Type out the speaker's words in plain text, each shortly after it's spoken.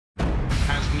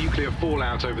nuclear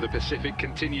fallout over the Pacific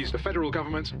continues. The federal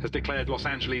government has declared Los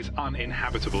Angeles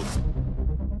uninhabitable.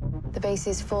 The base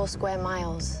is 4 square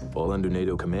miles. All under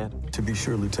NATO command? To be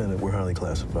sure, Lieutenant, we're highly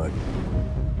classified.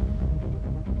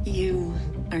 You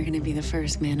are going to be the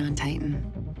first man on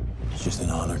Titan. It's just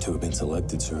an honor to have been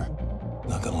selected, sir.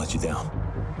 Not gonna let you down.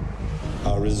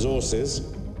 Our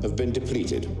resources have been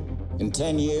depleted. In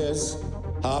 10 years,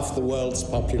 half the world's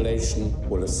population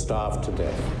will have starved to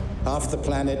death. Half the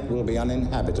planet will be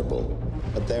uninhabitable.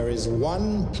 But there is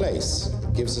one place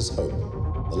that gives us hope.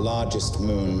 The largest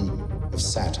moon of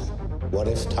Saturn. What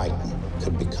if Titan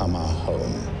could become our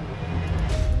home?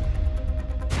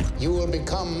 You will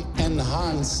become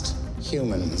enhanced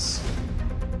humans.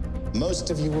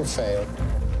 Most of you will fail.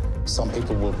 Some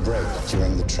people will break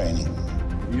during the training.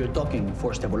 You're talking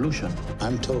forced evolution.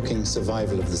 I'm talking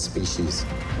survival of the species.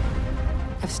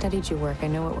 I've studied your work. I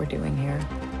know what we're doing here.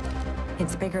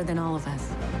 It's bigger than all of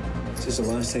us. This is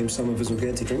the last time some of us will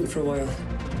get to drink for a while.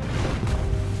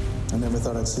 I never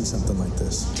thought I'd see something like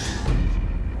this.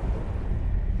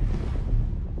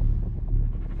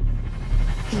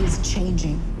 He's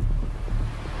changing.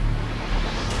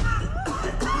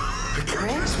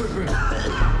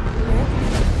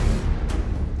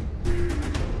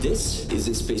 This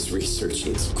isn't space research.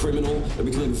 It's criminal. They're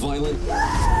becoming violent.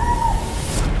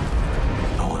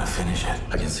 I want to finish it.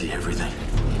 I can see everything.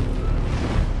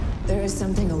 There is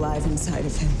something alive inside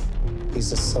of him.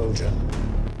 He's a soldier.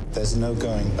 There's no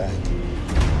going back.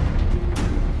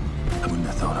 I wouldn't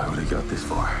have thought I would have got this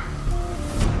far.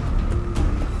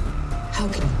 How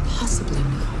can you possibly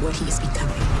know what he's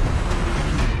becoming?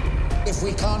 If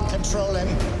we can't control him,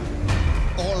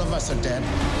 all of us are dead.